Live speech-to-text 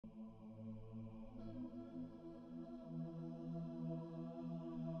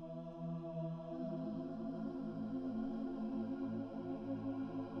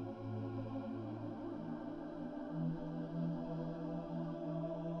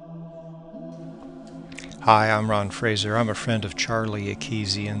Hi, I'm Ron Fraser. I'm a friend of Charlie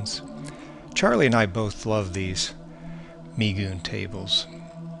Ekizian's. Charlie and I both love these Migun tables.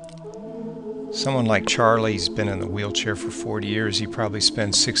 Someone like Charlie's been in the wheelchair for 40 years. He probably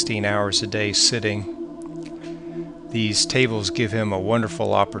spends 16 hours a day sitting. These tables give him a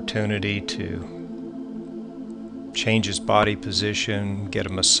wonderful opportunity to change his body position, get a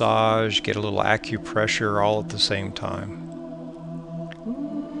massage, get a little acupressure all at the same time.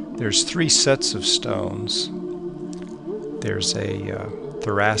 There's 3 sets of stones. There's a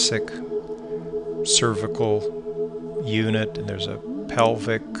thoracic, cervical unit, and there's a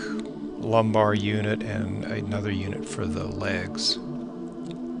pelvic, lumbar unit, and another unit for the legs.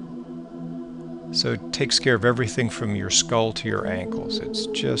 So it takes care of everything from your skull to your ankles. It's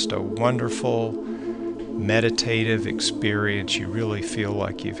just a wonderful meditative experience. You really feel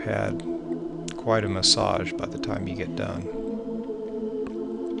like you've had quite a massage by the time you get done.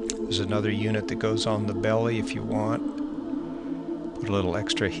 There's another unit that goes on the belly if you want. Put a little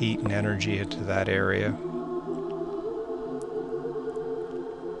extra heat and energy into that area.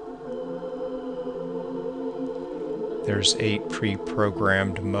 There's 8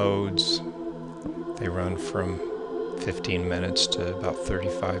 pre-programmed modes. They run from 15 minutes to about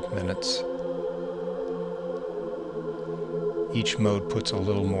 35 minutes. Each mode puts a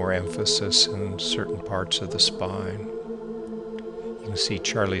little more emphasis in certain parts of the spine. You can see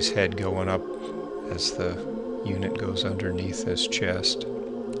Charlie's head going up as the unit goes underneath his chest.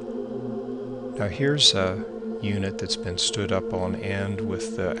 Now here's a unit that's been stood up on end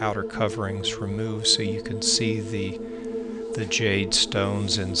with the outer coverings removed so you can see the jade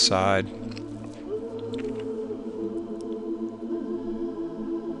stones inside.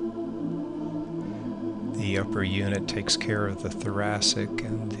 The upper unit takes care of the thoracic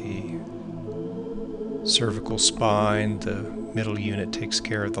and the cervical spine. The middle unit takes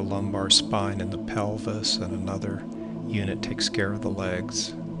care of the lumbar spine and the pelvis, and another unit takes care of the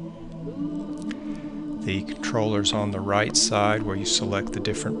legs. The controller's on the right side where you select the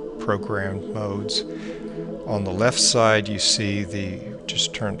different programmed modes. On the left side you see the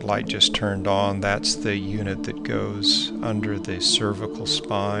light just turned on. That's the unit that goes under the cervical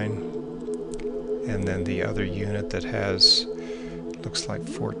spine. And then the other unit that has, looks like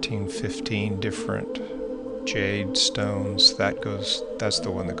 14, 15 different jade stones, that's the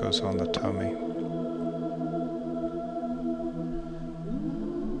one that goes on the tummy.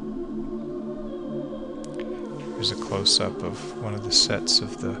 Here's a close-up of one of the sets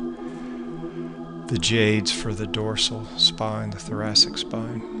of the jades for the dorsal spine, the thoracic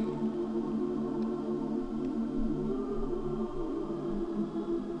spine.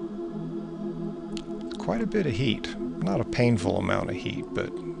 Quite a bit of heat. Not a painful amount of heat,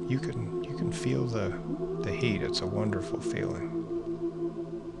 but you can feel the heat. It's a wonderful feeling.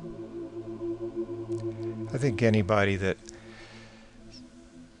 I think anybody that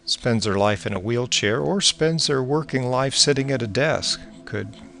spends their life in a wheelchair or spends their working life sitting at a desk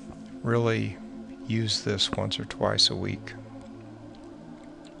could really use this once or twice a week.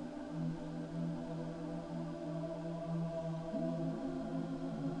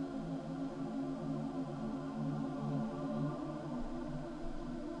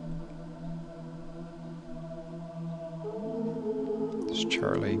 There's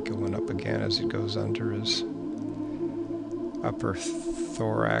Charlie going up again as it goes under his upper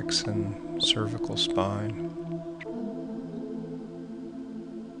thorax and cervical spine.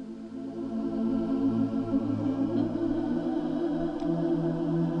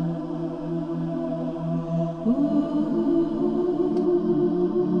 Ooh.